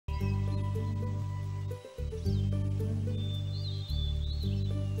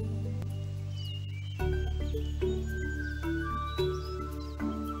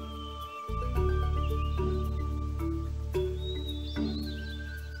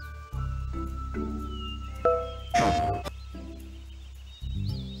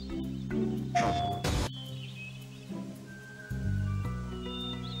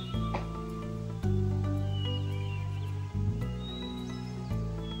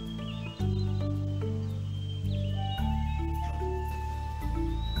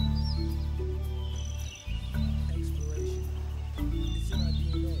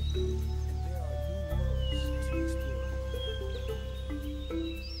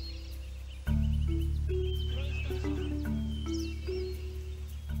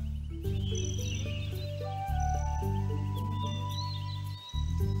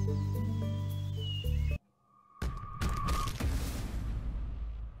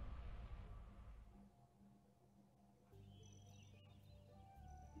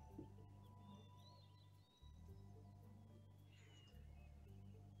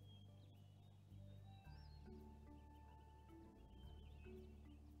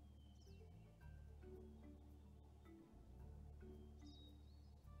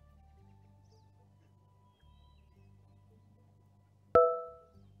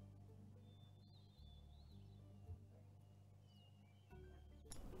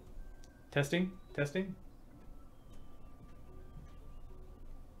Testing? Testing?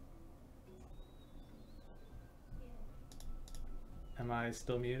 Am I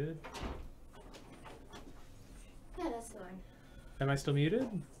still muted? Yeah, that's the one. Am I still muted?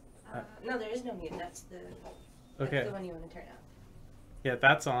 No, there is no mute. That's the one you want to turn off. Yeah,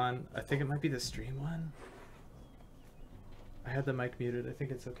 that's on. I think it might be the stream one. I had the mic muted. I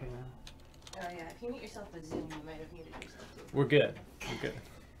think it's okay now. Oh yeah, if you mute yourself with Zoom, you might have muted yourself too. We're good. We're good.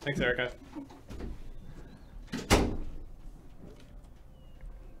 Thanks, Erica.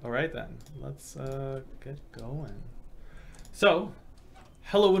 All right then, let's get going. So,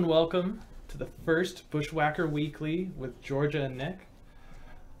 hello and welcome to the first Bushwhacker Weekly with Georgia and Nick.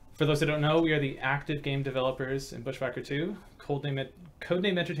 For those that don't know, we are the active game developers in Bushwhacker 2,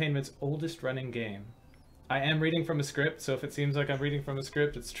 Codename Entertainment's oldest running game. I am reading from a script, so if it seems like I'm reading from a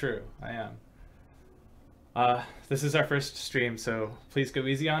script, it's true. I am. This is our first stream, so please go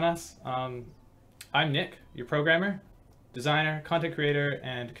easy on us. I'm Nick, your programmer, designer, content creator,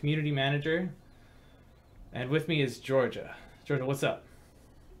 and community manager. And with me is Georgia. Georgia, what's up?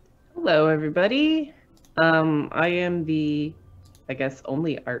 Hello, everybody. I am the, I guess,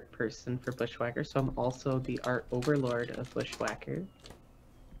 only art person for Bushwhacker, so I'm also the art overlord of Bushwhacker.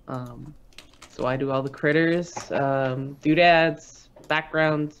 So I do all the critters, doodads,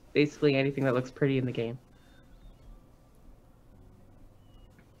 backgrounds, basically anything that looks pretty in the game.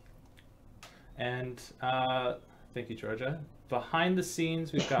 And thank you, Georgia. Behind the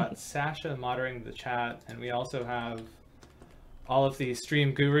scenes, we've got Sasha moderating the chat, and we also have all of the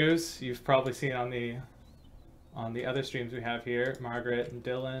stream gurus you've probably seen on the other streams we have here. Margaret and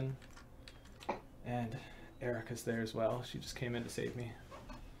Dylan, and Erica's there as well. She just came in to save me.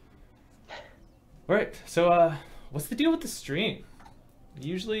 All right, so what's the deal with the stream?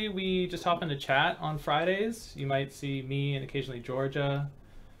 Usually we just hop into chat on Fridays. You might see me and occasionally Georgia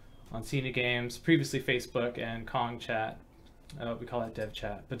on Cena Games, previously Facebook and Kong chat. We call that dev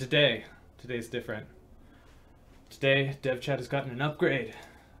chat. But today's different. Today, dev chat has gotten an upgrade.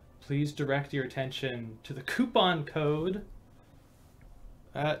 Please direct your attention to the coupon code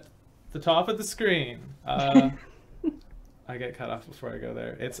at the top of the screen. I get cut off before I go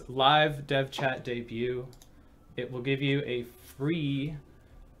there. It's live dev chat debut. It will give you a free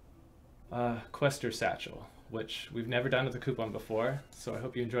Quester satchel, which we've never done with a coupon before, so I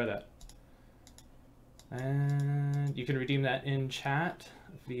hope you enjoy that. And you can redeem that in chat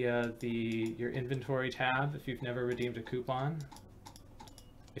via your inventory tab if you've never redeemed a coupon.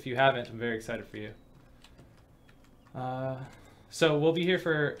 If you haven't, I'm very excited for you. So we'll be here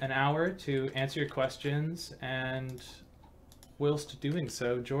for an hour to answer your questions, and whilst doing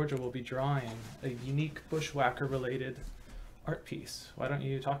so, Georgia will be drawing a unique Bushwhacker-related art piece. Why don't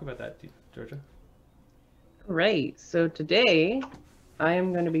you talk about that, Georgia? Right, so today I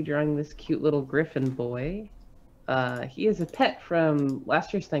am going to be drawing this cute little griffin boy. He is a pet from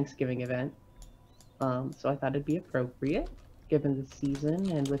last year's Thanksgiving event, so I thought it'd be appropriate given the season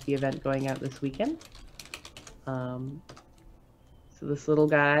and with the event going out this weekend. So this little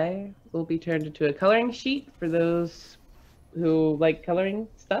guy will be turned into a coloring sheet for those who like coloring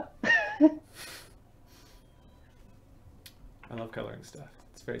stuff. I love coloring stuff.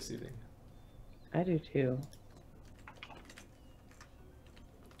 It's very soothing. I do too.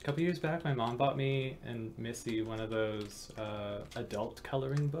 A couple years back, my mom bought me and Missy one of those adult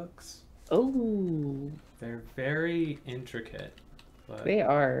coloring books. Oh. They're very intricate. But, they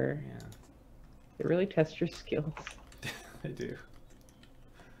are. Yeah. They really test your skills. They do.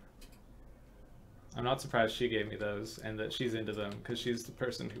 I'm not surprised she gave me those and that she's into them, because she's the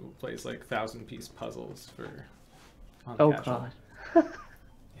person who plays like 1,000-piece puzzles for on the casual. God.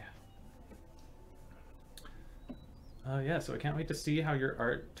 Yeah, so I can't wait to see how your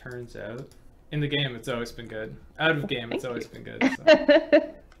art turns out. In the game, it's always been good. Out of game, it's always been good. So.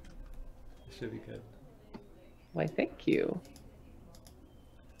 It should be good. Why, thank you.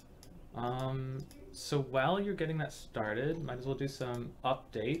 So while you're getting that started, might as well do some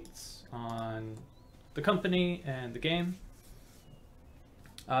updates on the company and the game.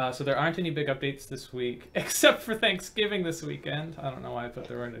 So there aren't any big updates this week, except for Thanksgiving this weekend. I don't know why I put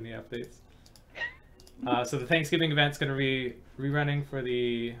there weren't any updates. So the Thanksgiving event's going to be rerunning for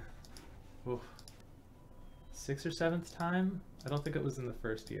the 6th or 7th time. I don't think it was in the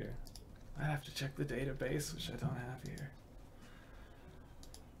first year. I have to check the database, which I don't have here.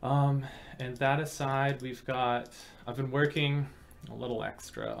 And that aside, I've been working a little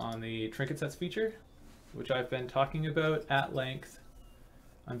extra on the trinket sets feature, which I've been talking about at length.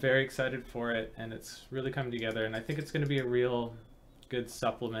 I'm very excited for it, and it's really coming together, and I think it's going to be a real good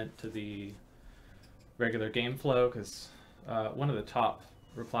supplement to the regular game flow, because one of the top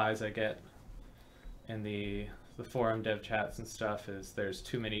replies I get in the forum dev chats and stuff is there's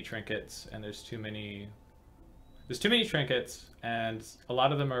too many trinkets, and there's too many trinkets, and a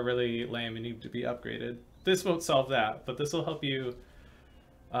lot of them are really lame and need to be upgraded. This won't solve that, but this will help you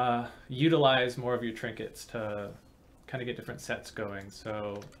utilize more of your trinkets to kind of get different sets going.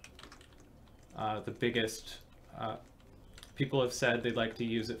 So the biggest people have said they'd like to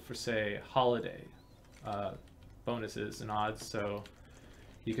use it for, say, holiday bonuses and odds. So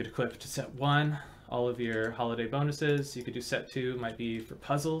you could equip to set 1 all of your holiday bonuses. You could do set 2, might be for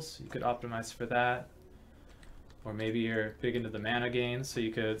puzzles. You could optimize for that. Or maybe you're big into the mana gains, so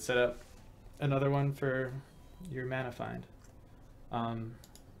you could set up another one for your mana find. On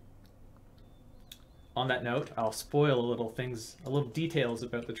that note, I'll spoil a little details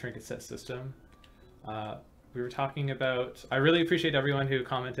about the trinket set system. We were talking about, I really appreciate everyone who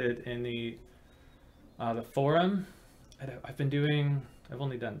commented in the forum. I've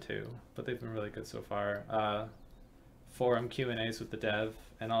only done 2, but they've been really good so far. Forum Q&As with the dev,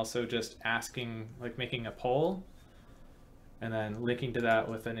 and also just asking, like making a poll, and then linking to that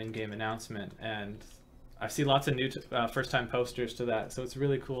with an in-game announcement. And I see lots of new first-time posters to that, so it's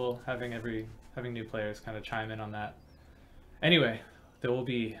really cool having new players kind of chime in on that. Anyway, there will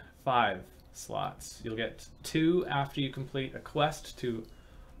be 5 slots. You'll get 2 after you complete a quest to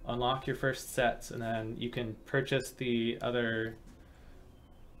unlock your first sets, and then you can purchase the other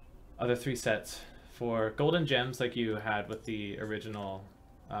 3 sets for golden gems like you had with the original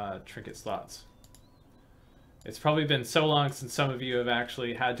trinket slots. It's probably been so long since some of you have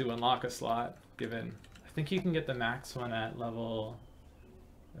actually had to unlock a slot, given I think you can get the max one at level,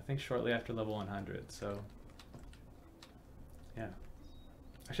 I think shortly after level 100, so yeah.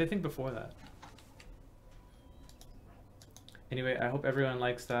 Actually, I think before that. Anyway, I hope everyone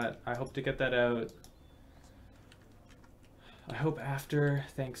likes that. I hope to get that out. I hope after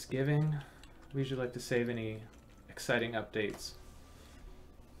Thanksgiving. We usually like to save any exciting updates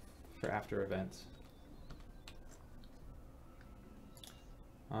for after events.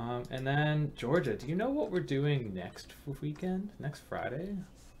 And then, Georgia, do you know what we're doing next weekend? Next Friday?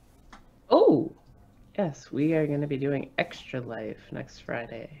 Oh, yes, we are going to be doing Extra Life next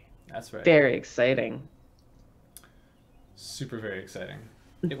Friday. That's right. Very exciting. Super, very exciting.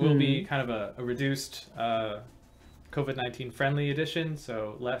 It will be kind of a reduced COVID-19 friendly edition,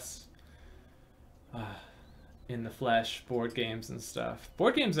 so less in the flesh board games and stuff.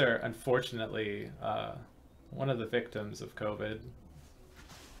 Board games are unfortunately one of the victims of COVID.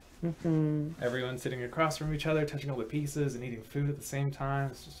 Everyone's sitting across from each other, touching all the pieces and eating food at the same time.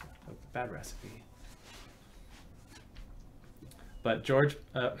 It's just a bad recipe. But George,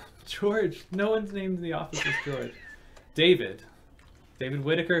 no one's named in the office as George. David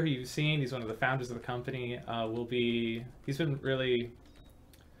Whitaker, who you've seen, he's one of the founders of the company, he's been really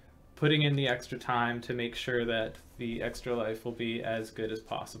putting in the extra time to make sure that the Extra Life will be as good as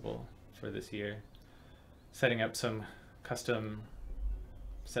possible for this year. Setting up some custom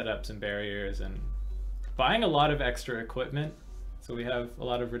setups and barriers, and buying a lot of extra equipment, so we have a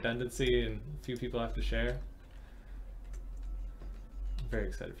lot of redundancy and a few people have to share. I'm very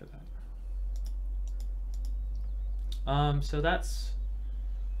excited for that. So that's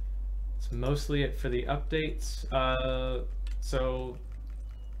mostly it for the updates. So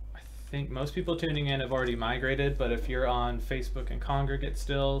I think most people tuning in have already migrated, but if you're on Facebook and Congregate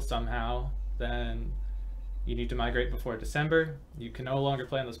still somehow, then you need to migrate before December. You can no longer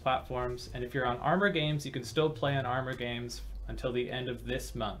play on those platforms. And if you're on Armor Games, you can still play on Armor Games until the end of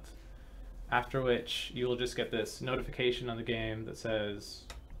this month, after which you will just get this notification on the game that says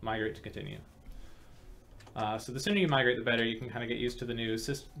migrate to continue. So the sooner you migrate, the better. You can kind of get used to the new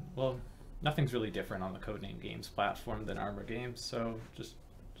system. Well, nothing's really different on the Codename Games platform than Armor Games, so just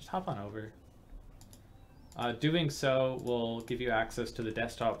hop on over. Doing so will give you access to the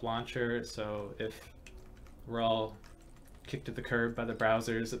desktop launcher, so if we're all kicked to the curb by the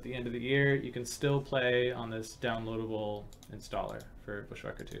browsers at the end of the year, you can still play on this downloadable installer for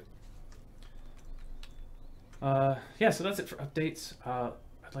Bushwhacker 2. Yeah, so that's it for updates.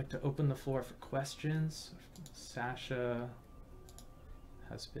 I'd like to open the floor for questions. Sasha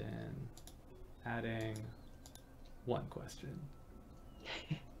has been adding 1 question.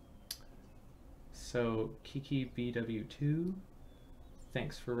 So Kiki BW2,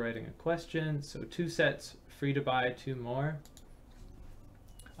 thanks for writing a question. So 2 sets, free to buy 2 more.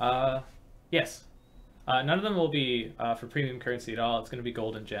 Yes. None of them will be for premium currency at all. It's going to be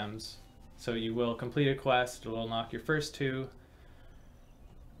golden gems. So you will complete a quest, it will unlock your first 2.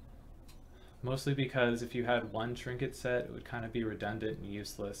 Mostly because if you had 1 trinket set, it would kind of be redundant and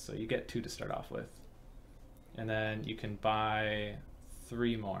useless. So you get 2 to start off with. And then you can buy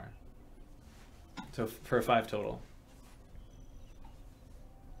 3 more. So for a 5 total.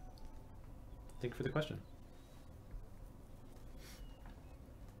 Thank you for the question.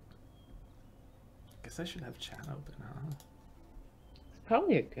 Guess I should have chat open, huh? It's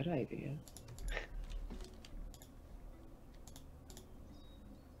probably a good idea.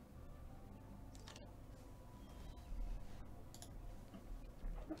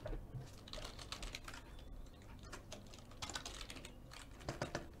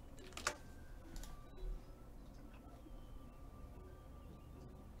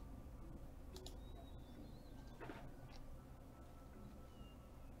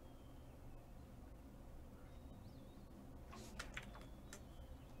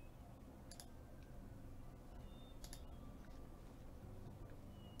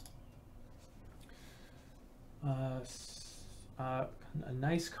 A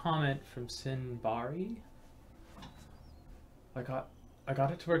nice comment from Sinbari. I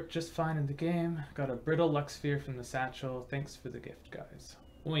got it to work just fine in the game. Got a brittle Lux Sphere from the satchel. Thanks for the gift, guys.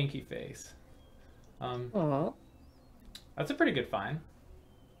 Winky face. Aww. That's a pretty good find.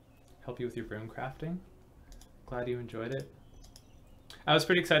 Help you with your room crafting. Glad you enjoyed it. I was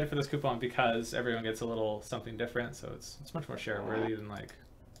pretty excited for this coupon because everyone gets a little something different, so it's much more share worthy than like,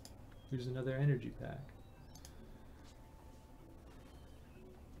 here's another energy pack.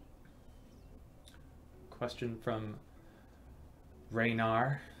 Question from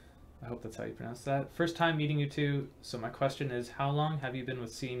Raynar. I hope that's how you pronounce that. First time meeting you two, so my question is, how long have you been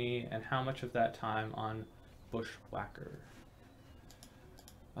with Cini and how much of that time on Bushwhacker?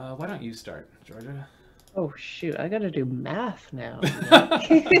 Why don't you start, Georgia? Oh shoot, I gotta do math now.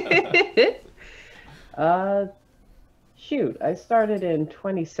 Shoot, I started in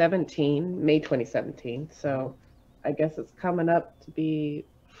 2017, May 2017, so I guess it's coming up to be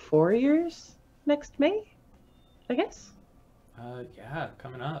 4 years next May, I guess. Yeah,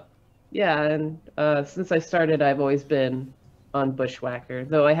 coming up. Yeah, and since I started, I've always been on Bushwhacker,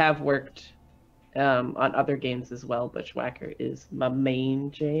 though I have worked on other games as well. Bushwhacker is my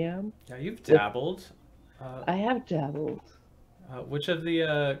main jam. Yeah, you've dabbled. I have dabbled. Which of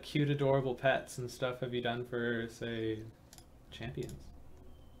the cute, adorable pets and stuff have you done for, say, champions?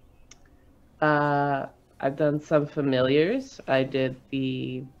 I've done some familiars. I did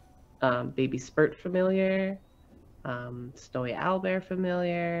the Baby Spurt familiar, Snowy Owlbear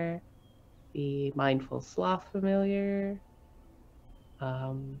familiar, the Mindful Sloth familiar.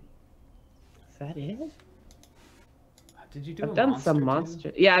 Is that it? Did you do I've done some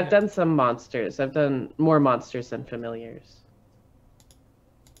monsters. Yeah, I've done some monsters. I've done more monsters than familiars.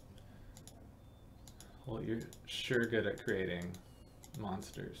 Well, you're sure good at creating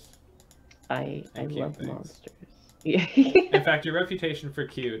monsters. I love things. monsters. Yeah. In fact, your reputation for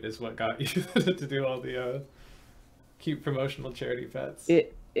cute is what got you to do all the cute promotional charity pets.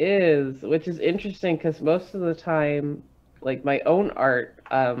 It is, which is interesting because most of the time, like my own art,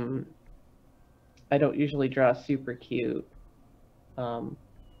 I don't usually draw super cute. I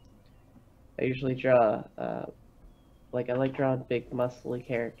usually draw, like I like drawing big muscly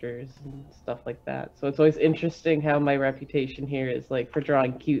characters and stuff like that. So it's always interesting how my reputation here is like for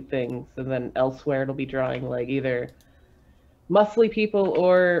drawing cute things, and then elsewhere it'll be drawing like either muscly people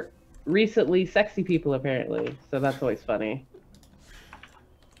or recently sexy people apparently. So that's always funny.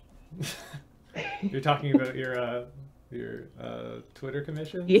 You're talking about your Twitter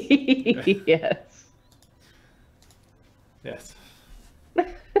commissions? Yes. Yes.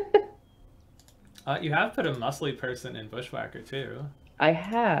 You have put a muscly person in Bushwhacker too. I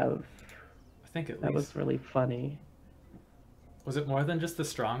have. I think at least. That was really funny. Was it more than just the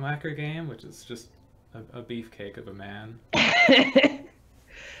Strong Whacker game, which is just a beefcake of a man?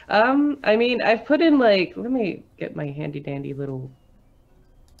 I mean, I've put in like, let me get my handy dandy little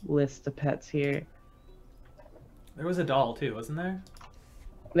list of pets here. There was a doll too, wasn't there?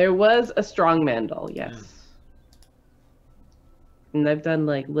 There was a strongman doll, yes. Yeah. And I've done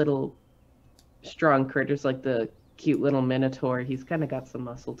like little strong critters, like the cute little minotaur. He's kind of got some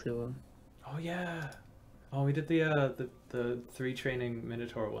muscle to him. Oh yeah. Oh, we did the 3 training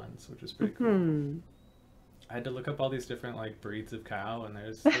minotaur ones, which was pretty cool. Hmm. I had to look up all these different like breeds of cow, and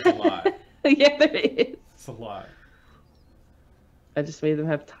there's a lot. Yeah, there is. It's a lot. I just made them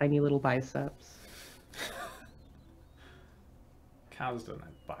have tiny little biceps. Cows don't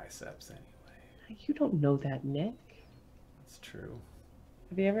have biceps anyway. You don't know that, Nick. That's true.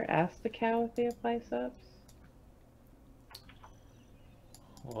 Have you ever asked a cow if they have biceps?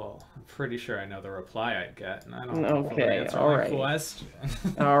 Well, I'm pretty sure I know the reply I'd get, and I don't know if Okay, I'll answer all my right. question.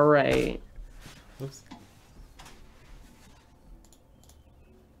 All right. Whoops.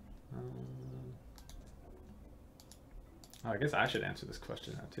 Oh, I guess I should answer this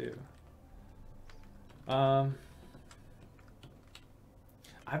question now too.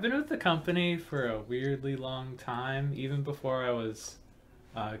 I've been with the company for a weirdly long time. Even before I was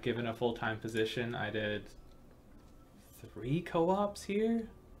given a full-time position, I did 3 co-ops here.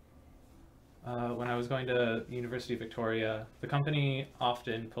 When I was going to University of Victoria, the company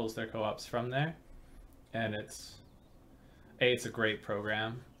often pulls their co-ops from there, and it's a great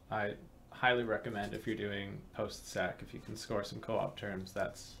program. I highly recommend if you're doing post-sec, if you can score some co-op terms,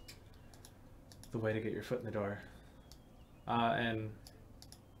 that's the way to get your foot in the door. And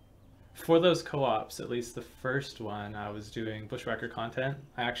for those co-ops, at least the first one, I was doing bushwhacker content.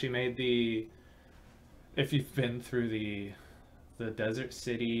 I actually made if you've been through the desert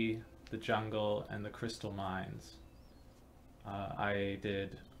city, the jungle, and the crystal mines, I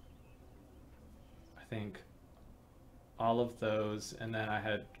did, I think, all of those, and then I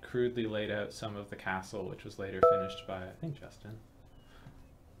had crudely laid out some of the castle, which was later finished by, I think, Justin.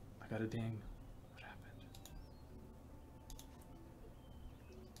 I got a ding. What happened?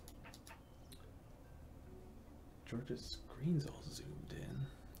 George's screen's all zoomed in.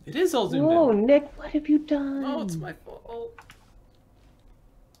 It is all zoomed in. Oh, Nick, what have you done? Oh, it's my fault.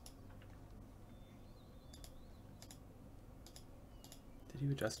 Did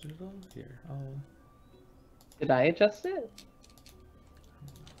you adjust it at all? Here, Did I adjust it?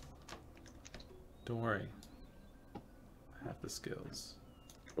 don't worry. I have the skills.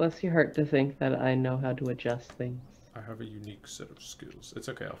 Bless your heart to think that I know how to adjust things. I have a unique set of skills. It's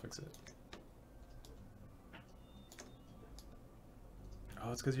okay, I'll fix it.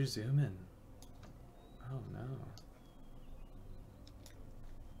 Oh, it's because you're zooming. Oh no.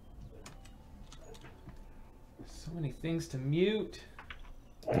 There's so many things to mute.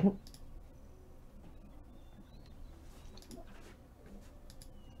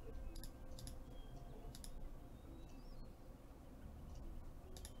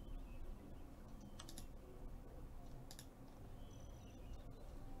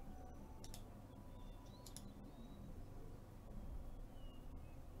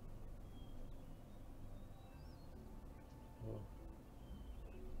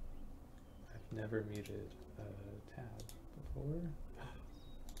 Never muted a tab before.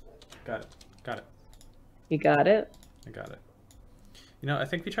 Got it. Got it. You got it? I got it. You know, I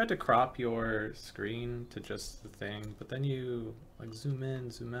think we tried to crop your screen to just the thing, but then you like zoom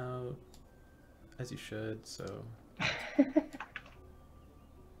in, zoom out, as you should, so. It's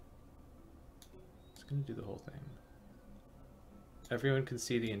gonna do the whole thing. Everyone can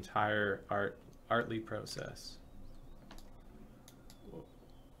see the entire artly process.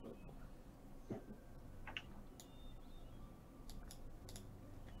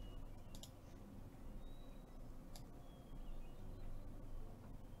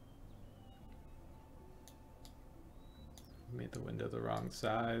 Made the window the wrong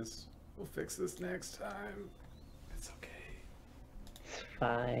size. We'll fix this next time. It's okay. It's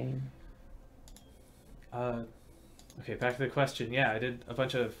fine. Okay, back to the question. Yeah, I did a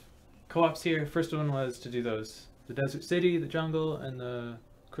bunch of co-ops here. First one was to do the desert city, the jungle, and the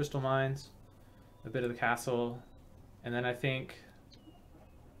crystal mines, a bit of the castle. And then I think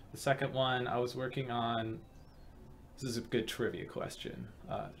the second one I was working on, this is a good trivia question.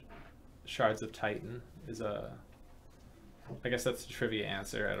 Shards of Titan is I guess that's the trivia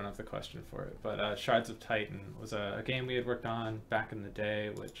answer. I don't have the question for it. But Shards of Titan was a game we had worked on back in the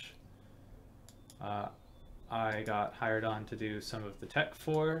day, which I got hired on to do some of the tech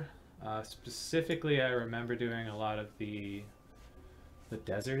for. Specifically, I remember doing a lot of the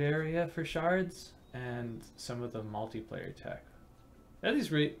desert area for Shards and some of the multiplayer tech. They have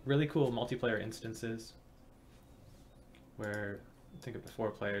these really cool multiplayer instances where I think up to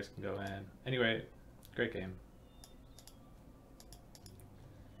 4 players can go in. Anyway, great game.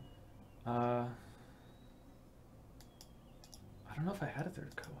 I don't know if I had a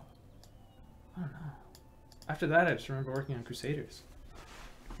third co-op. I don't know. After that, I just remember working on Crusaders.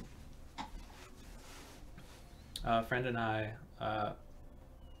 A friend and I,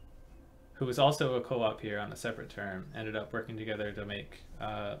 who was also a co-op here on a separate term, ended up working together to make,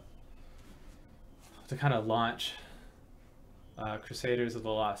 to kind of launch Crusaders of the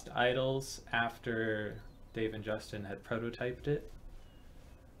Lost Idols after Dave and Justin had prototyped it.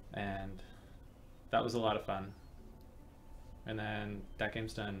 And that was a lot of fun. And then that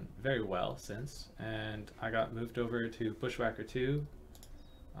game's done very well since, and I got moved over to Bushwhacker 2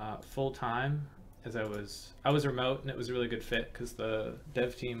 full time, as I was remote, and it was a really good fit because the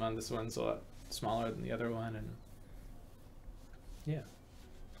dev team on this one's a lot smaller than the other one, and yeah.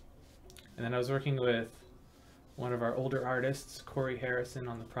 And then I was working with one of our older artists, Corey Harrison,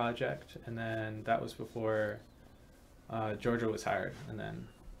 on the project, and then that was before Georgia was hired, and then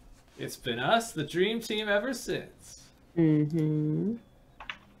it's been us, the dream team, ever since. Mm-hmm.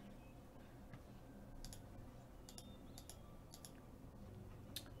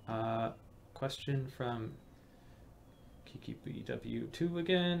 Question from Kiki BW2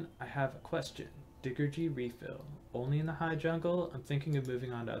 again. I have a question. Diggergy refill. Only in the high jungle? I'm thinking of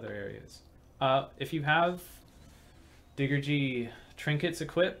moving on to other areas. If you have Diggergy trinkets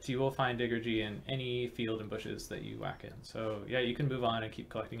equipped, you will find Diggergy in any field and bushes that you whack in. So yeah, you can move on and keep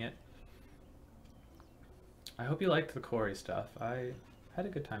collecting it. I hope you liked the Quarry stuff. I had a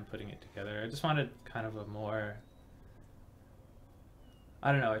good time putting it together. I just wanted kind of a more...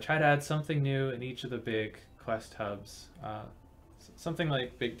 I don't know, I try to add something new in each of the big quest hubs. Something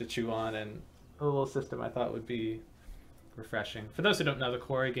like big to chew on, and a little system I thought would be refreshing. For those who don't know, the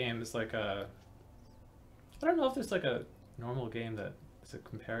Quarry game is like a... I don't know if there's like a normal game that is a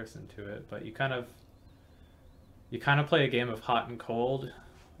comparison to it, but you kind of play a game of hot and cold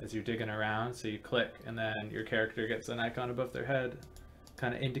as you're digging around. So you click, and then your character gets an icon above their head,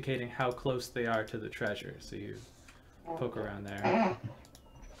 kind of indicating how close they are to the treasure. So you poke around there.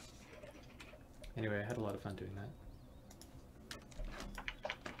 Anyway, I had a lot of fun doing that.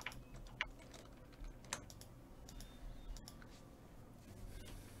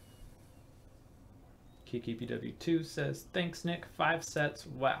 Kiki BW2 says, thanks Nick, 5 sets,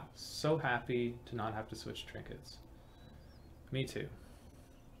 wow, so happy to not have to switch trinkets. Me too.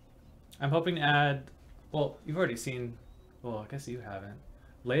 I'm hoping to add, well, you've already seen, well, I guess you haven't.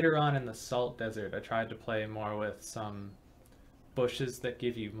 Later on in the Salt Desert, I tried to play more with some bushes that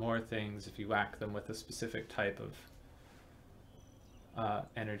give you more things if you whack them with a specific type of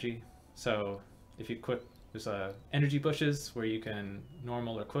energy. So if you there's energy bushes where you can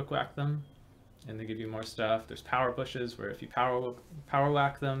normal or quick whack them, and they give you more stuff. There's power bushes where if you power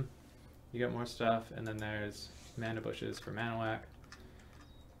whack them, you get more stuff. And then there's mana bushes for mana whack.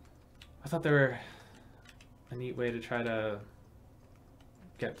 I thought they were a neat way to try to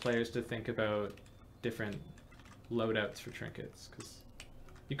get players to think about different loadouts for trinkets, because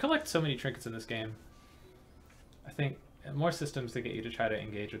you collect so many trinkets in this game. I think more systems to get you to try to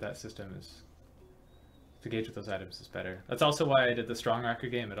engage with that system is to engage with those items is better. That's also why I did the Strong Rocker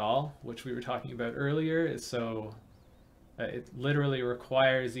game at all, which we were talking about earlier, is so it literally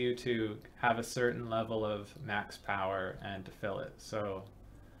requires you to have a certain level of max power and to fill it. So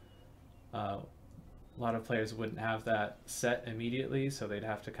a lot of players wouldn't have that set immediately, so they'd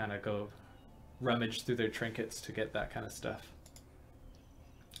have to kind of go rummage through their trinkets to get that kind of stuff.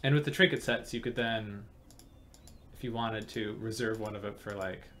 And with the trinket sets, you could then, if you wanted to, reserve one of it for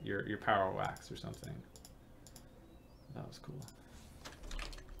like your power wax or something. That was cool.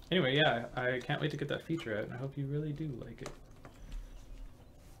 Anyway, yeah, I can't wait to get that feature out, and I hope you really do like it.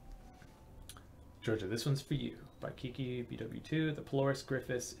 Georgia, this one's for you. By Kiki BW2, the Polaris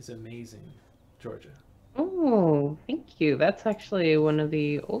Griffiths is amazing. Georgia. Oh, thank you. That's actually one of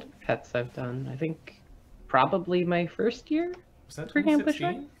the older pets I've done. I think probably my first year. Was that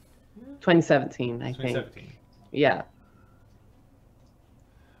 2016? 2017, I think. 2017. Yeah.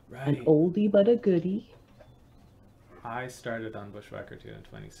 Right. An oldie but a goodie. I started on Bushwhacker 2 in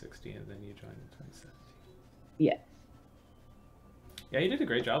 2016, and then you joined in 2017. Yeah. Yeah, you did a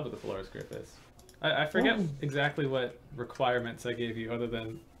great job with the Polaris Griffiths. I forget exactly what requirements I gave you, other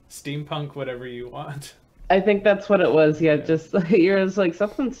than steampunk whatever you want. I think that's what it was. Yeah, just you're like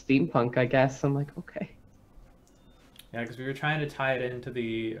something steampunk, I guess. I'm like, okay. Yeah, because we were trying to tie it into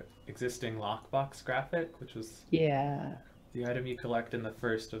the existing lockbox graphic, which was the item you collect in the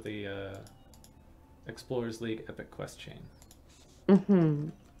first of the Explorers League Epic Quest chain. Mm-hmm.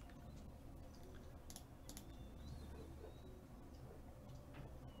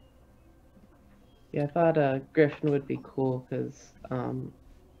 Yeah, I thought Griffin would be cool because,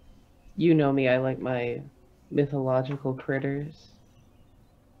 you know me, I like my mythological critters.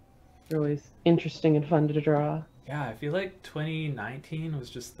 They're always interesting and fun to draw. Yeah, I feel like 2019 was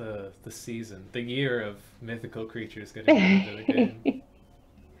just the season, the year of mythical creatures getting into the game.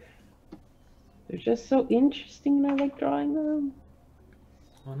 They're just so interesting, and I like drawing them.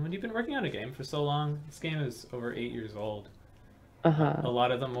 Well, and when you've been working on a game for so long, this game is over 8 years old. Uh-huh. A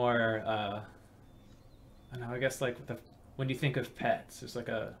lot of the more, I don't know, I guess like when you think of pets, there's like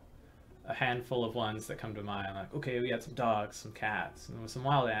a handful of ones that come to mind. Like, okay, we had some dogs, some cats, and there was some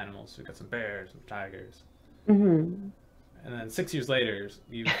wild animals. We got some bears, some tigers. Mm-hmm. And then 6 years later,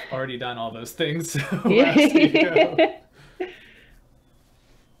 you've already done all those things. So where else do you go?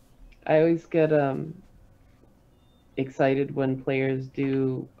 I always get excited when players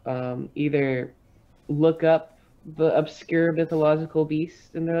do either look up the obscure mythological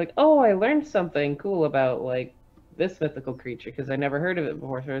beast and they're like, oh, I learned something cool about like this mythical creature because I never heard of it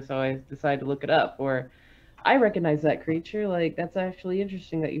before, so I decided to look it up. Or I recognize that creature. Like, that's actually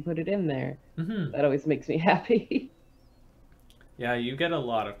interesting that you put it in there. Mm-hmm. That always makes me happy. Yeah, you get a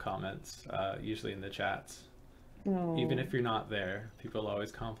lot of comments, usually in the chats. Oh. Even if you're not there, people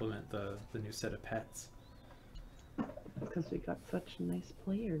always compliment the new set of pets. Because we got such nice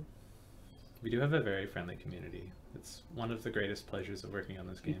players. We do have a very friendly community. It's one of the greatest pleasures of working on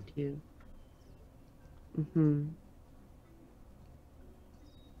this game. Thank you. Mm-hmm.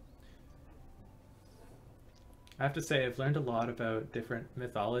 I have to say, I've learned a lot about different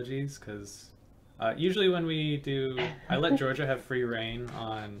mythologies, because usually when we do, I let Georgia have free reign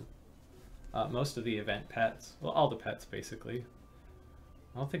on most of the event pets. Well, all the pets, basically.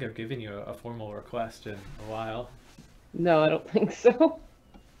 I don't think I've given you a formal request in a while. No, I don't think so.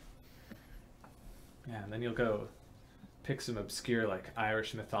 Yeah, and then you'll go pick some obscure, like,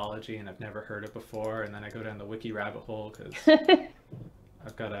 Irish mythology, and I've never heard it before, and then I go down the wiki rabbit hole, because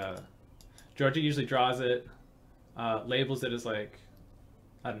I've got a... Georgia usually draws it, labels it as, like,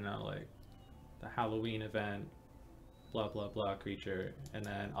 I don't know, like, the Halloween event, blah, blah, blah creature, and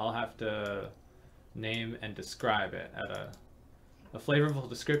then I'll have to name and describe it at a flavorful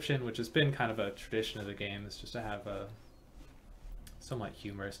description, which has been kind of a tradition of the game, is just to have somewhat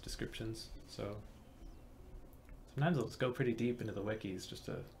humorous descriptions, so... Sometimes I'll just go pretty deep into the wikis just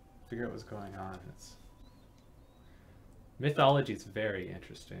to figure out what's going on. Mythology is very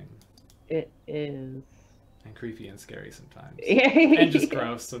interesting. It is. And creepy and scary sometimes. And just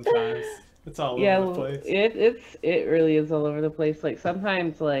gross sometimes. It's all over the place. It really is all over the place. Like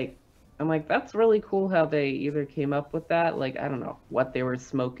sometimes like I'm like, that's really cool how they either came up with that. Like I don't know what they were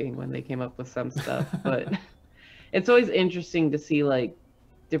smoking when they came up with some stuff, but it's always interesting to see like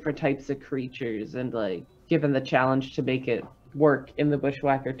different types of creatures and like given the challenge to make it work in the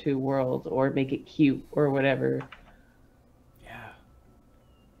Bushwhacker 2 world or make it cute or whatever. Yeah.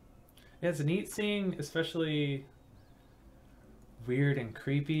 Yeah, it's neat seeing especially weird and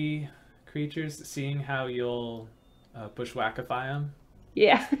creepy creatures, seeing how you'll bushwhackify them.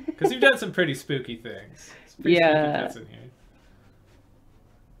 Yeah. Because you've done some pretty spooky things. Spooky pets in here.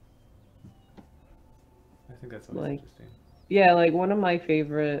 I think that's always interesting. Yeah, like one of my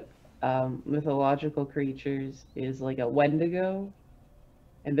favorite mythological creatures is like a Wendigo,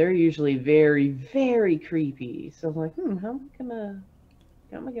 and they're usually very, very creepy. So I'm like, how am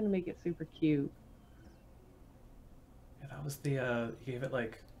I gonna make it super cute? Yeah, that was the you gave it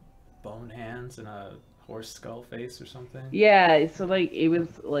like bone hands and a horse skull face or something. Yeah, so like it was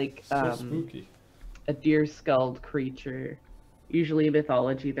like so spooky. A deer skulled creature. Usually in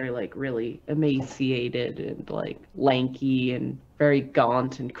mythology, they're like really emaciated and like lanky and very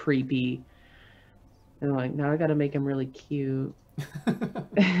gaunt and creepy. And I'm like, now I gotta make him really cute.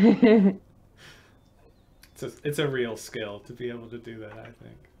 It's a real skill to be able to do that, I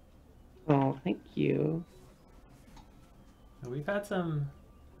think. Oh, thank you. We've had some,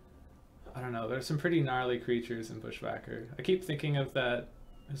 I don't know, there's some pretty gnarly creatures in Bushwhacker. I keep thinking of that,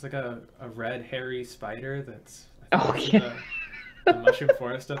 there's like a red hairy spider that's... The Mushroom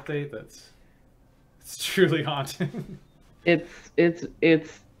Forest update, it's truly haunting. It's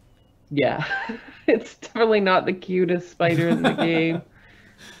yeah. It's definitely not the cutest spider in the game.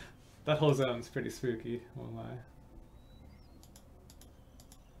 That whole zone's pretty spooky, won't lie.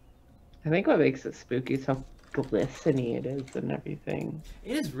 I think what makes it spooky is how glistening it is and everything.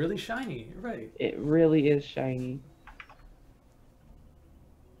 It is really shiny, you're right. It really is shiny.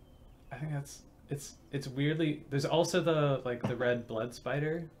 I think that's... It's weirdly... There's also the red blood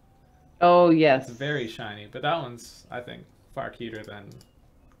spider. Oh, yes. It's very shiny, but that one's, I think, far cuter than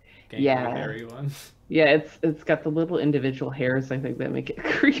gangly hairy ones. Yeah, it's got the little individual hairs, I think, that make it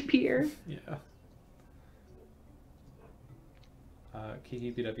creepier. Yeah.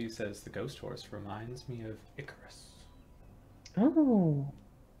 Kiki BW says, the ghost horse reminds me of Icarus. Oh.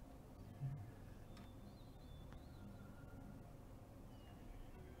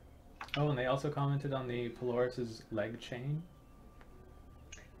 Oh, and they also commented on the Polaris's leg chain.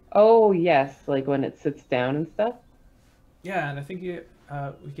 Oh, yes, like when it sits down and stuff? Yeah, and I think we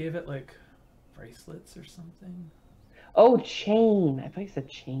gave it, like, bracelets or something. Oh, chain. I thought you said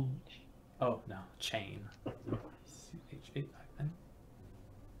change. Oh, no, chain. C-H-A-I-N.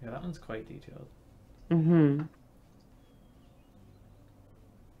 Yeah, that one's quite detailed. Mm-hmm.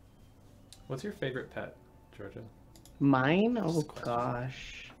 What's your favorite pet, Georgia? Mine? Oh,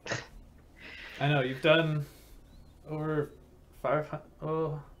 gosh. I know, you've done over 500...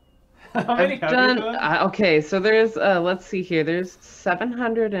 Oh... How many have you done? Okay, so there's, let's see here. There's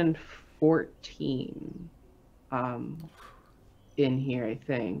 714 in here, I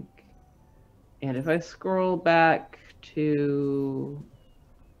think. And if I scroll back to...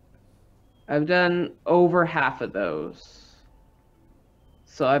 I've done over half of those.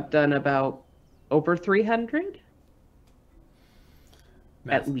 So I've done about over 300?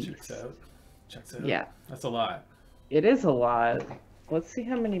 Math At least. checks out. Checks out. Yeah. That's a lot. It is a lot. Let's see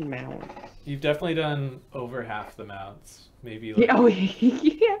how many mounts. You've definitely done over half the mounts. Maybe like, Yeah, oh,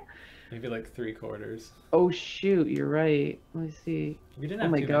 yeah. maybe like 3/4. Oh, shoot, you're right. Let me see. We didn't Oh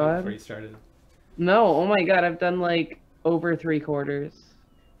have my too many God. before you started. No, oh my God, I've done like over 3/4.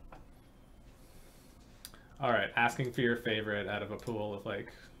 All right, asking for your favorite out of a pool of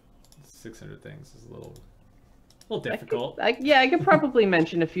like 600 things is a little difficult. Yeah, I could probably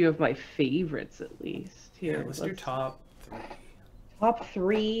mention a few of my favorites at least. Here, Yeah, list your top 3. Top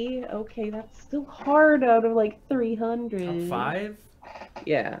 3? Okay, that's still hard out of like 300. Top 5?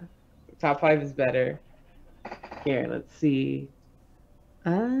 Yeah, top 5 is better. Here, let's see.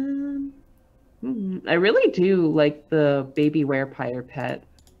 I really do like the baby werepire pet.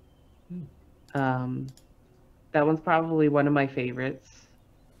 That one's probably one of my favorites.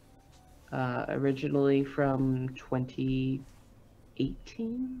 Originally from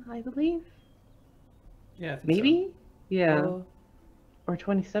 2018, I believe. Yeah, I think Maybe? so. Yeah. Or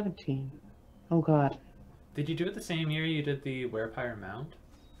 2017. Oh God. Did you do it the same year you did the werepire mount?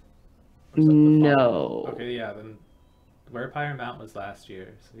 Or was that the No. fall? Okay, yeah, then werepire mount was last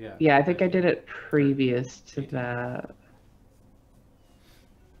year. So yeah. Yeah, I think I did it previous to that.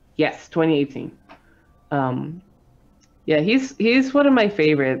 Yes, 2018. Yeah, he's one of my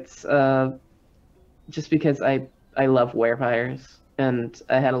favorites, just because I love werepires, and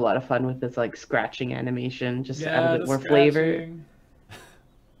I had a lot of fun with this like scratching animation, just to add a bit more flavor.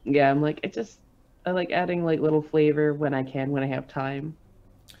 Yeah, I'm like, I like adding like little flavor when I have time.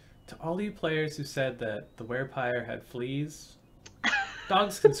 To all you players who said that the werepire had fleas,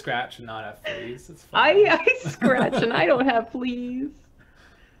 dogs can scratch and not have fleas. It's fine. I scratch and I don't have fleas.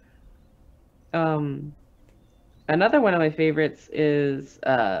 Another one of my favorites is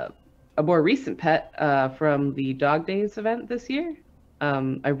a more recent pet from the Dog Days event this year.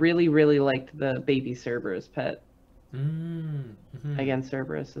 I really, really liked the baby Cerberus pet. Again,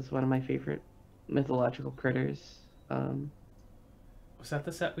 Cerberus is one of my favorite mythological critters. Was that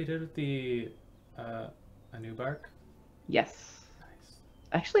the set we did with the Anubark? Yes. Nice.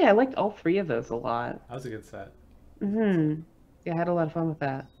 Actually, I liked all 3 of those a lot. That was a good set. Yeah, I had a lot of fun with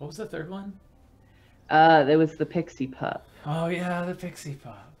that. What was the third one? There was the Pixie Pup. Oh yeah, the Pixie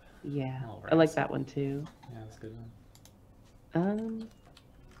Pup. Yeah, Right, I like that one too. Yeah, that's a good one.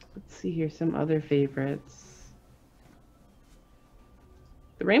 Let's see here, some other favorites.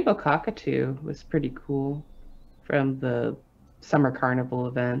 The Rainbow Cockatoo was pretty cool from the Summer Carnival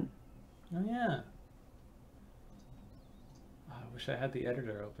event. Oh yeah. Oh, I wish I had the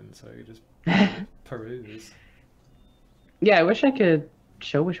editor open so I could just peruse. Yeah, I wish I could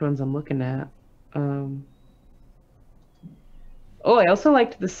show which ones I'm looking at. Oh, I also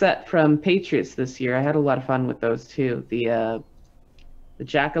liked the set from Patriots this year. I had a lot of fun with those too. The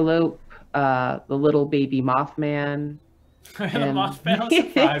Jackalope, the little baby Mothman. The Mothman was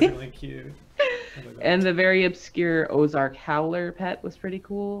surprisingly cute. And the very obscure Ozark Howler pet was pretty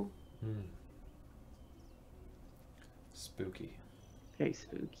cool. Spooky. Very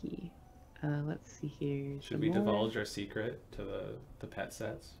spooky. Let's see here. Should we divulge our secret to the pet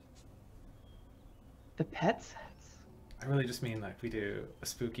sets? The pet sets? I really just mean like we do a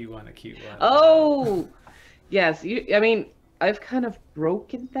spooky one, a cute one. Oh! Yes, I mean, I've kind of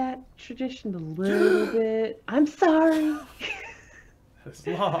broken that tradition a little bit. I'm sorry. That's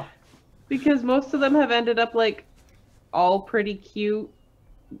law. Because most of them have ended up like all pretty cute,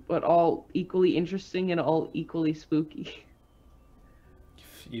 but all equally interesting and all equally spooky.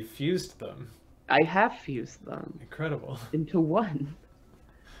 You fused them. I have fused them. Incredible. Into one.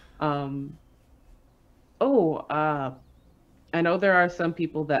 I know there are some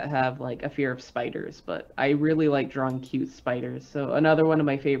people that have like a fear of spiders, but I really like drawing cute spiders. So another one of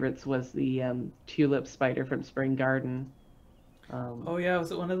my favorites was the tulip spider from Spring Garden. Oh yeah,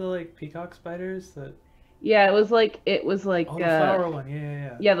 was it one of the like peacock spiders that? Yeah, it was like oh, the flower one.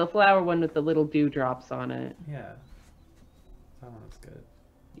 Yeah. Yeah, the flower one with the little dewdrops on it. Yeah, that one was good.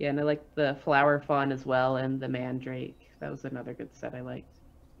 Yeah, and I liked the flower fawn as well, and the mandrake. That was another good set I liked.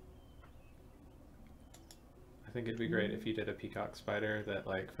 I think it'd be great if you did a peacock spider that,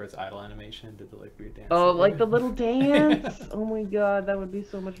 like, for its idle animation, did the like weird dance. Oh, like the little dance! Oh my god, that would be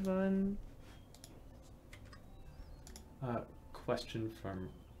so much fun. Question from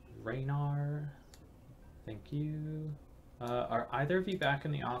Raynar. Thank you. Are either of you back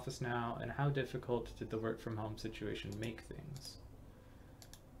in the office now, and how difficult did the work from home situation make things?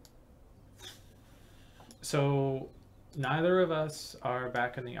 So neither of us are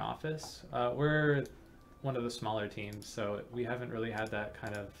back in the office. We're one of the smaller teams, so we haven't really had that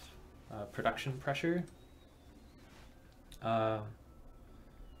kind of production pressure. Uh,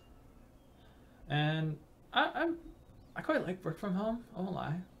 and I quite like work from home. I won't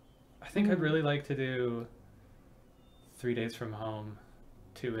lie. I think I'd really like to do 3 days from home,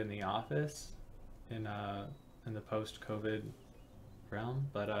 2 in the office, in the post-COVID realm.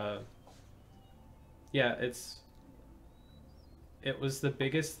 But yeah, it was the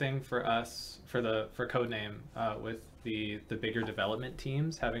biggest thing for us for Codename with the bigger development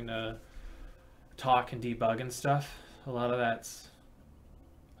teams having to talk and debug and stuff. A lot of that's,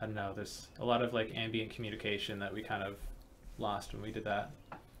 I don't know, there's a lot of like ambient communication that we kind of lost when we did that.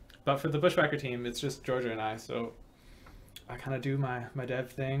 But for the Bushwhacker team, it's just Georgia and I, so I kind of do my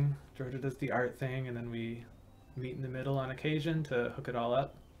dev thing, Georgia does the art thing, and then we meet in the middle on occasion to hook it all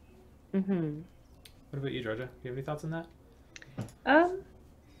up. Mm-hmm. What about you, Georgia? Do you have any thoughts on that?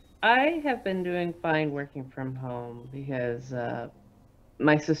 I have been doing fine working from home because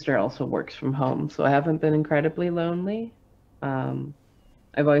my sister also works from home, so I haven't been incredibly lonely.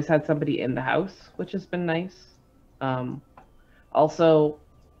 I've always had somebody in the house, which has been nice. Also,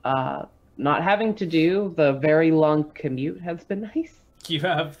 not having to do the very long commute has been nice. You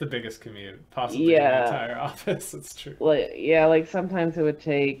have the biggest commute possibly in the entire office. It's true. Like sometimes it would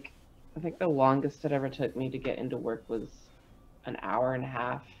take, I think the longest it ever took me to get into work was an hour and a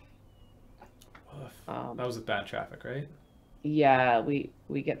half. That was with bad traffic, right? Yeah, we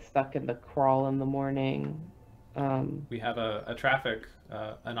get stuck in the crawl in the morning. We have a traffic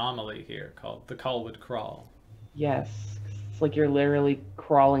anomaly here called the Colwood Crawl. Yes, it's like you're literally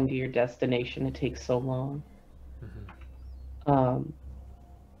crawling to your destination. It takes so long. Mm-hmm.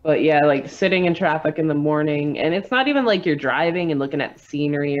 But yeah, like sitting in traffic in the morning, and it's not even like you're driving and looking at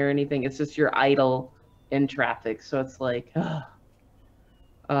scenery or anything. It's just you're idle in traffic. So it's like,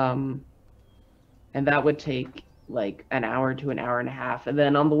 and that would take like an hour to an hour and a half. And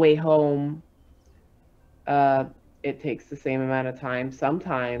then on the way home, it takes the same amount of time.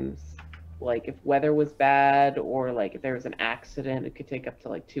 Sometimes, like if weather was bad or like if there was an accident, it could take up to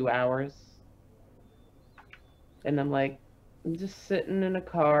like 2 hours. And I'm like, I'm just sitting in a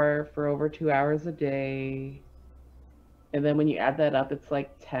car for over 2 hours a day. And then when you add that up, it's like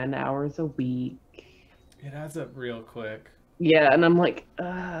 10 hours a week. It adds up real quick. Yeah, and I'm like,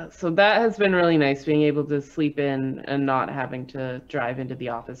 so that has been really nice. Being able to sleep in and not having to drive into the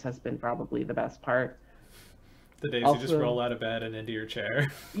office has been probably the best part. The days you just roll out of bed and into your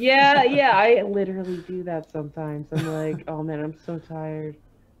chair. Yeah, I literally do that sometimes. I'm like, oh man, I'm so tired.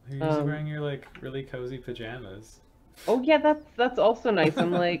 You're usually wearing your like really cozy pajamas. Oh yeah, that's also nice.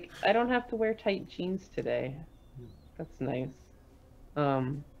 I'm like, I don't have to wear tight jeans today. That's nice. I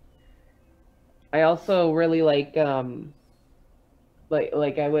also really like I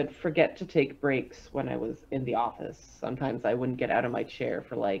would forget to take breaks when I was in the office. Sometimes I wouldn't get out of my chair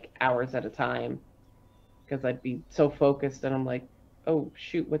for like hours at a time because I'd be so focused, and I'm like, oh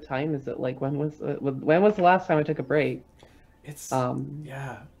shoot, what time is it? Like when was the last time I took a break? It's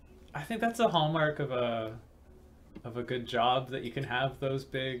yeah, I think that's a hallmark of a good job, that you can have those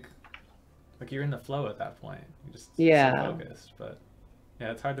big, like you're in the flow at that point. You're just so focused. But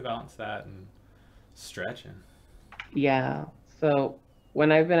yeah, it's hard to balance that and stretching. Yeah. So when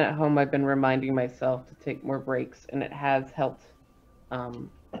I've been at home, I've been reminding myself to take more breaks, and it has helped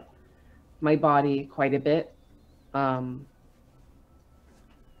my body quite a bit. I'm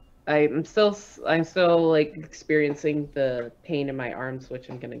still like experiencing the pain in my arms, which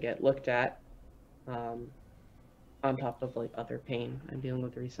I'm gonna get looked at, on top of like other pain I'm dealing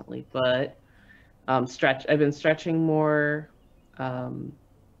with recently. But I've been stretching more, and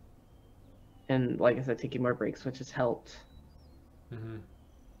like I said, taking more breaks, which has helped. Mm-hmm.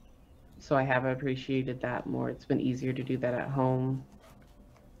 So I have appreciated that more. It's been easier to do that at home.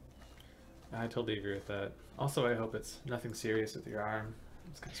 I totally agree with that. Also, I hope it's nothing serious with your arm.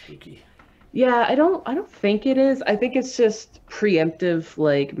 It's kind of spooky. Yeah, I don't think it is. I think it's just preemptive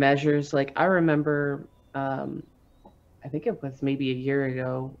like measures. Like I remember, I think it was maybe a year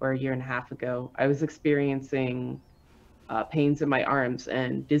ago or a year and a half ago, I was experiencing pains in my arms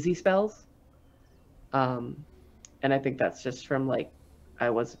and dizzy spells. And I think that's just from like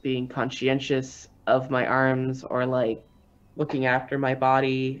I was being conscientious of my arms, or like looking after my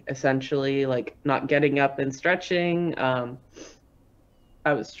body, essentially, like not getting up and stretching.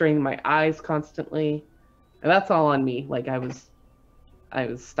 I was straining my eyes constantly, and that's all on me. Like I was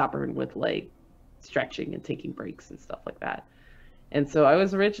stubborn with like stretching and taking breaks and stuff like that. And so I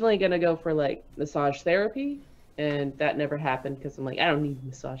was originally gonna go for like massage therapy, And that never happened because I'm like, I don't need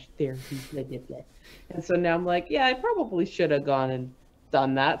massage therapy, blah, blah, blah. And so now I'm like, yeah, I probably should have gone and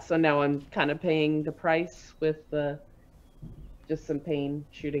done that. So now I'm kind of paying the price with just some pain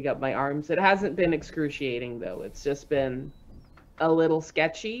shooting up my arms. It hasn't been excruciating though. It's just been a little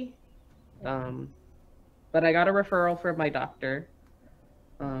sketchy. But I got a referral from my doctor.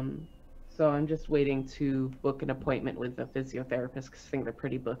 So I'm just waiting to book an appointment with a physiotherapist because I think they're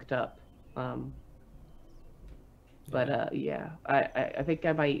pretty booked up. But yeah, I think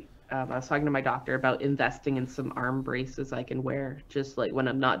I might. I was talking to my doctor about investing in some arm braces I can wear just like when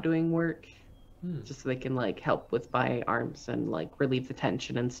I'm not doing work, just so they can like help with my arms and like relieve the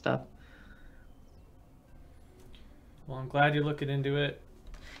tension and stuff. Well, I'm glad you're looking into it.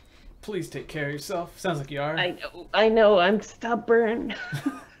 Please take care of yourself. Sounds like you are. I know, I'm stubborn.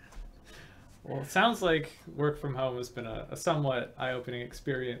 Well, it sounds like work from home has been a somewhat eye-opening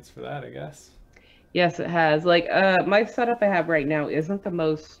experience for that, I guess. Yes, it has. Like, my setup I have right now isn't the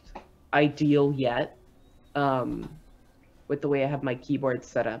most ideal yet. With the way I have my keyboard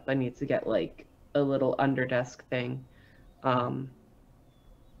set up, I need to get like a little under desk thing.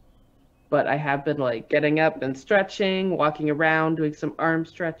 But I have been like getting up and stretching, walking around, doing some arm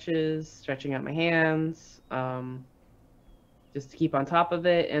stretches, stretching out my hands, just to keep on top of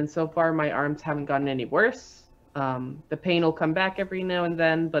it. And so far, my arms haven't gotten any worse. The pain will come back every now and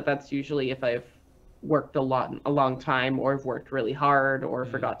then, but that's usually if I've worked a long time, or have worked really hard, or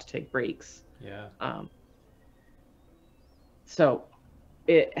forgot to take breaks. Yeah. So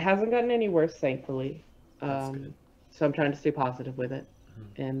it hasn't gotten any worse, thankfully. That's good. So I'm trying to stay positive with it.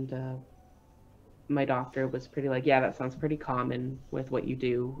 And my doctor was pretty like, yeah, that sounds pretty common with what you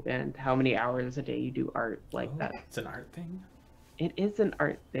do and how many hours a day you do art like that. It's an art thing? It is an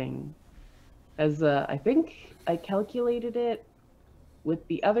art thing. As I think I calculated it with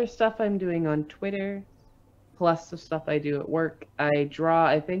the other stuff I'm doing on Twitter, plus the stuff I do at work, I draw,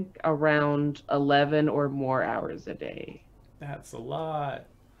 I think, around 11 or more hours a day. That's a lot.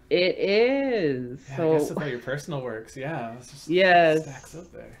 It is. Yeah, so I guess with all your personal works, yeah. It's just yes, stacks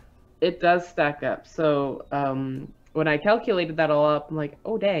up there. it does stack up. So when I calculated that all up, I'm like,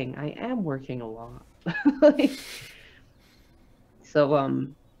 oh dang, I am working a lot. So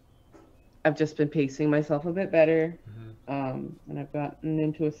I've just been pacing myself a bit better. And I've gotten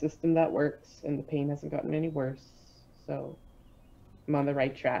into a system that works, and the pain hasn't gotten any worse. So I'm on the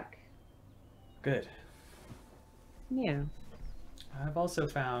right track. Good. Yeah. I've also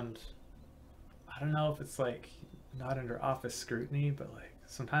found, I don't know if it's like not under office scrutiny, but like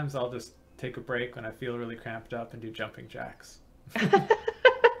sometimes I'll just take a break when I feel really cramped up and do jumping jacks.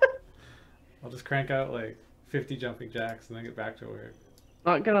 I'll just crank out like 50 jumping jacks and then get back to work.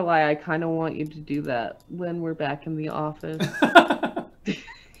 Not gonna lie, I kind of want you to do that when we're back in the office.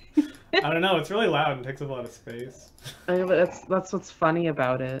 I don't know, it's really loud and takes up a lot of space. I know, but that's what's funny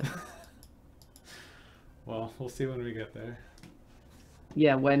about it. Well, we'll see when we get there.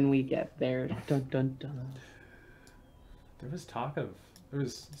 Yeah, when we get there. Dun dun dun. There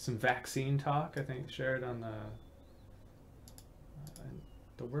was some vaccine talk, I think, shared on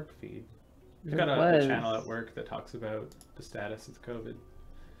the work feed. We've got a channel at work that talks about the status of the COVID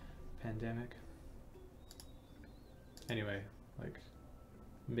pandemic. Anyway, like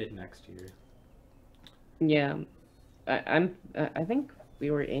mid next year. Yeah, I think we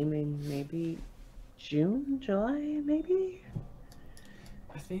were aiming maybe June, July, maybe.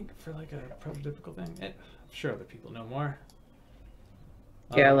 I think for like a prototypical thing. I'm sure other people know more.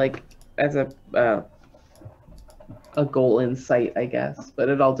 Yeah, like as a goal in sight, I guess. But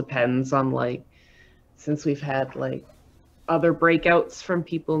it all depends on like, since we've had like other breakouts from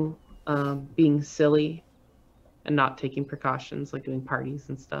people being silly and not taking precautions, like doing parties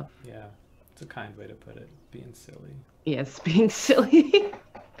and stuff. Yeah, it's a kind way to put it. Being silly. Yes, being silly.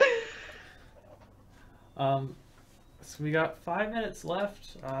 So we got 5 minutes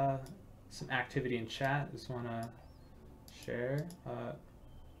left. Some activity in chat. Just want to share.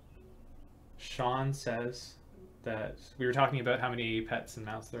 Sean says that we were talking about how many pets and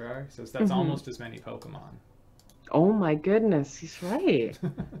mounts there are. So that's almost as many Pokemon. Oh my goodness, he's right.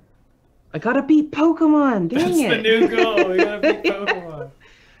 I gotta beat Pokemon, dang it. That's the new goal, we gotta beat Pokemon.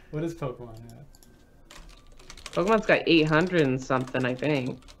 What is Pokemon at? Pokemon's got 800 and something, I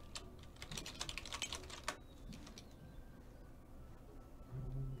think.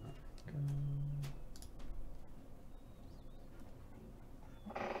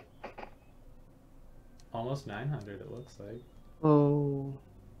 Almost 900 it looks like. Oh.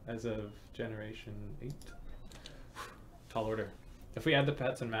 As of Generation 8. Tall order. If we add the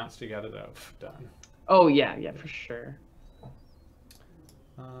pets and mounts together though, done. Oh yeah, for sure.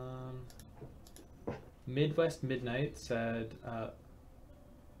 Midwest Midnight said,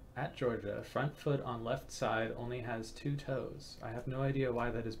 at Georgia, front foot on left side only has 2 toes. I have no idea why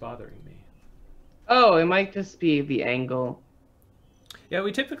that is bothering me. Oh, it might just be the angle. Yeah,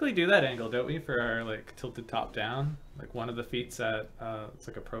 we typically do that angle, don't we, for our like tilted top down? Like one of the feet's at it's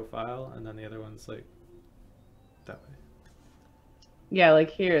like a profile, and then the other one's like that way. Yeah, like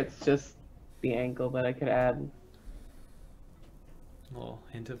here it's just the angle, but I could add A little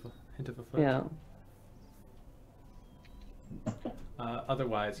hint of a foot. yeah.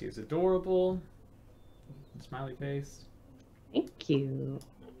 Otherwise, he's adorable. Smiley face. Thank you.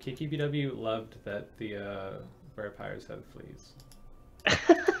 KKBW loved that the vampires have fleas.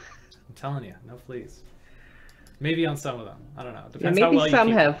 I'm telling you, no fleas. Maybe on some of them. I don't know. Depends Yeah, how maybe well some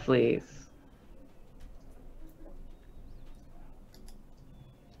you keep have fleas.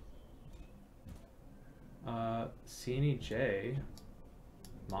 CNEJ.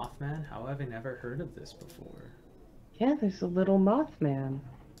 Mothman? How have I never heard of this before? Yeah, there's a little Mothman.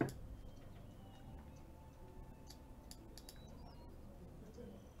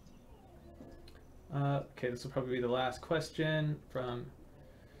 Okay, this will probably be the last question from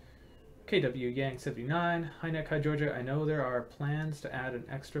KW Yang 79. Hi Nick, hi Georgia. I know there are plans to add an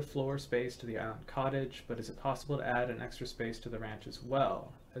extra floor space to the island cottage, but is it possible to add an extra space to the ranch as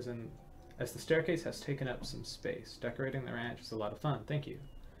well? As the staircase has taken up some space. Decorating the ranch is a lot of fun. Thank you.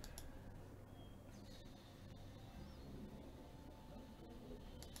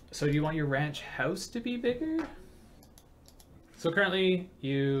 So do you want your ranch house to be bigger? So currently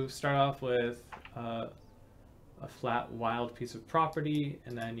you start off with a flat wild piece of property,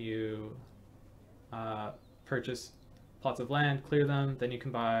 and then you purchase plots of land, clear them, then you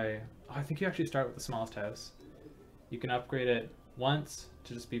can buy, oh, I think you actually start with the smallest house. You can upgrade it once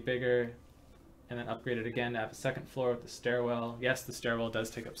to just be bigger, and then upgrade it again to have a second floor with the stairwell. Yes, the stairwell does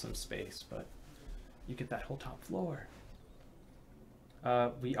take up some space, but you get that whole top floor.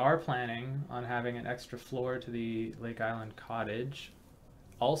 We are planning on having an extra floor to the Lake Island cottage.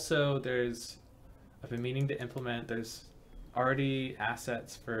 Also, I've been meaning to implement, there's already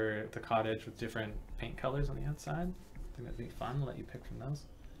assets for the cottage with different paint colors on the outside. I think that'd be fun. I'll let you pick from those.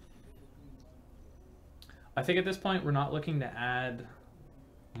 I think at this point we're not looking to add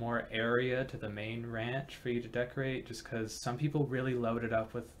more area to the main ranch for you to decorate, just because some people really load it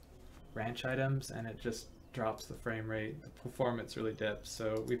up with ranch items and it just drops the frame rate, the performance really dips.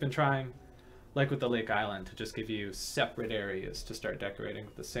 So we've been trying, like with the Lake Island, to just give you separate areas to start decorating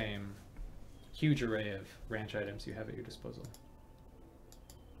with the same huge array of ranch items you have at your disposal.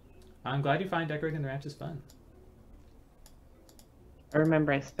 I'm glad you find decorating the ranch is fun. I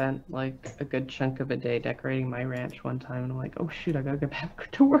remember I spent like a good chunk of a day decorating my ranch one time, and I'm like, oh shoot, I gotta get back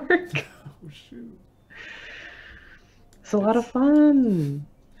to work. Oh shoot. It's a lot of fun.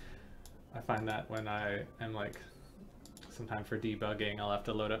 I find that when I am like, sometime for debugging, I'll have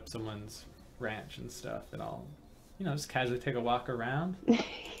to load up someone's ranch and stuff, and I'll, just casually take a walk around.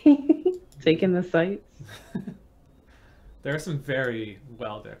 Taking the sights. There are some very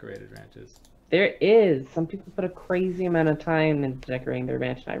well decorated ranches. There is. Some people put a crazy amount of time into decorating their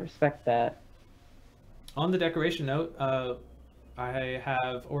ranch, and I respect that. On the decoration note, I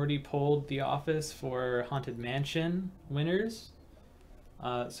have already polled the office for Haunted Mansion winners.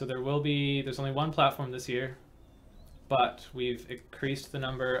 So there's only one platform this year, but we've increased the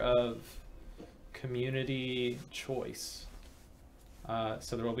number of community choice.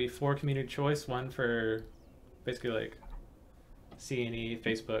 So there will be 4 community choice, one for basically like C&E,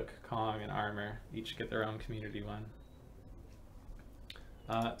 Facebook, Kong, and Armor. Each get their own community one.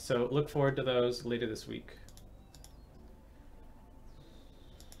 So look forward to those later this week.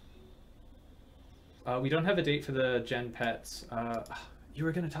 We don't have a date for the Gen Pets. You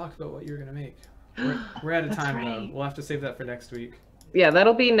were going to talk about what you were going to make. We're out of time, right. though. We'll have to save that for next week. Yeah,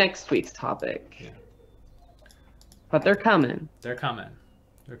 that'll be next week's topic. Yeah. But they're coming. They're coming.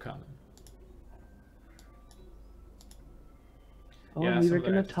 They're coming. Oh, Yeah, we some were of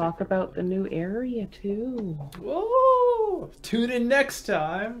them going have to to talk take about the new area, too. Whoa! Tune in next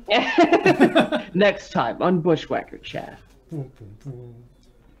time. Next time on Bushwhacker Chat. Boom, boom, boom.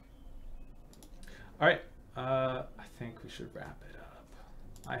 All right. I think we should wrap it up.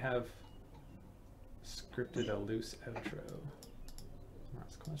 I have scripted a loose outro.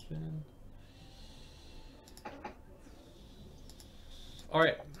 Last question. All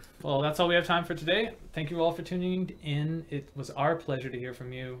right. Well, that's all we have time for today. Thank you all for tuning in. It was our pleasure to hear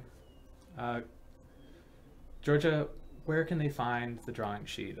from you. Georgia, where can they find the drawing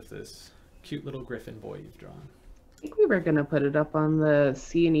sheet of this cute little griffin boy you've drawn? I think we were going to put it up on the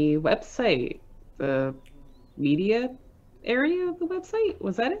C&E website. The media area of the website?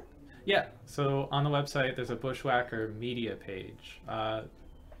 Was that it? Yeah, so on the website there's a Bushwhacker media page.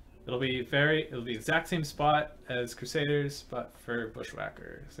 It'll be the exact same spot as Crusaders, but for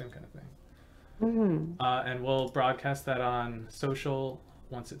Bushwhacker, same kind of thing. And we'll broadcast that on social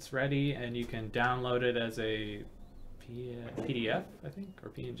once it's ready, and you can download it as a PDF, I think, or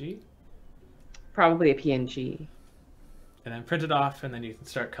PNG. Probably a PNG. And then print it off, and then you can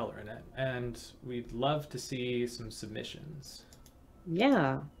start coloring it. And we'd love to see some submissions.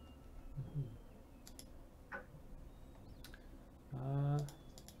 Yeah.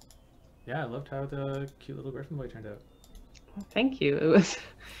 Yeah, I loved how the cute little Griffin boy turned out. Thank you. It was.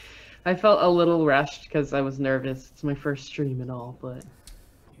 I felt a little rushed because I was nervous. It's my first stream and all, but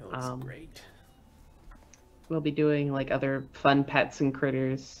He looks great. we'll be doing like other fun pets and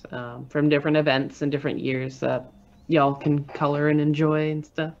critters from different events and different years that y'all can color and enjoy and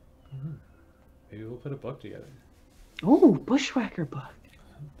stuff. Maybe we'll put a book together. Oh, Bushwhacker book.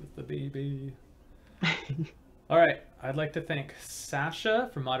 The baby. All right, I'd like to thank Sasha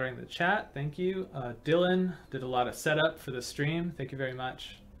for moderating the chat. Thank you. Dylan did a lot of setup for the stream. Thank you very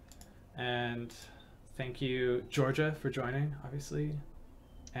much. And thank you, Georgia, for joining, obviously.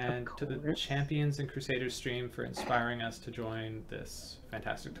 And to the Champions and Crusaders stream for inspiring us to join this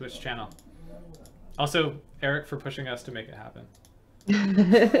fantastic Twitch channel. Also, Eric for pushing us to make it happen.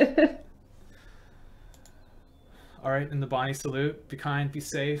 All right, in the Bonnie salute, be kind, be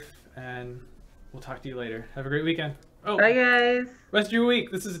safe, and we'll talk to you later. Have a great weekend. Oh, Bye, guys. rest of your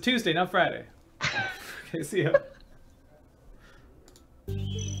week. This is a Tuesday, not Friday. Okay, see ya.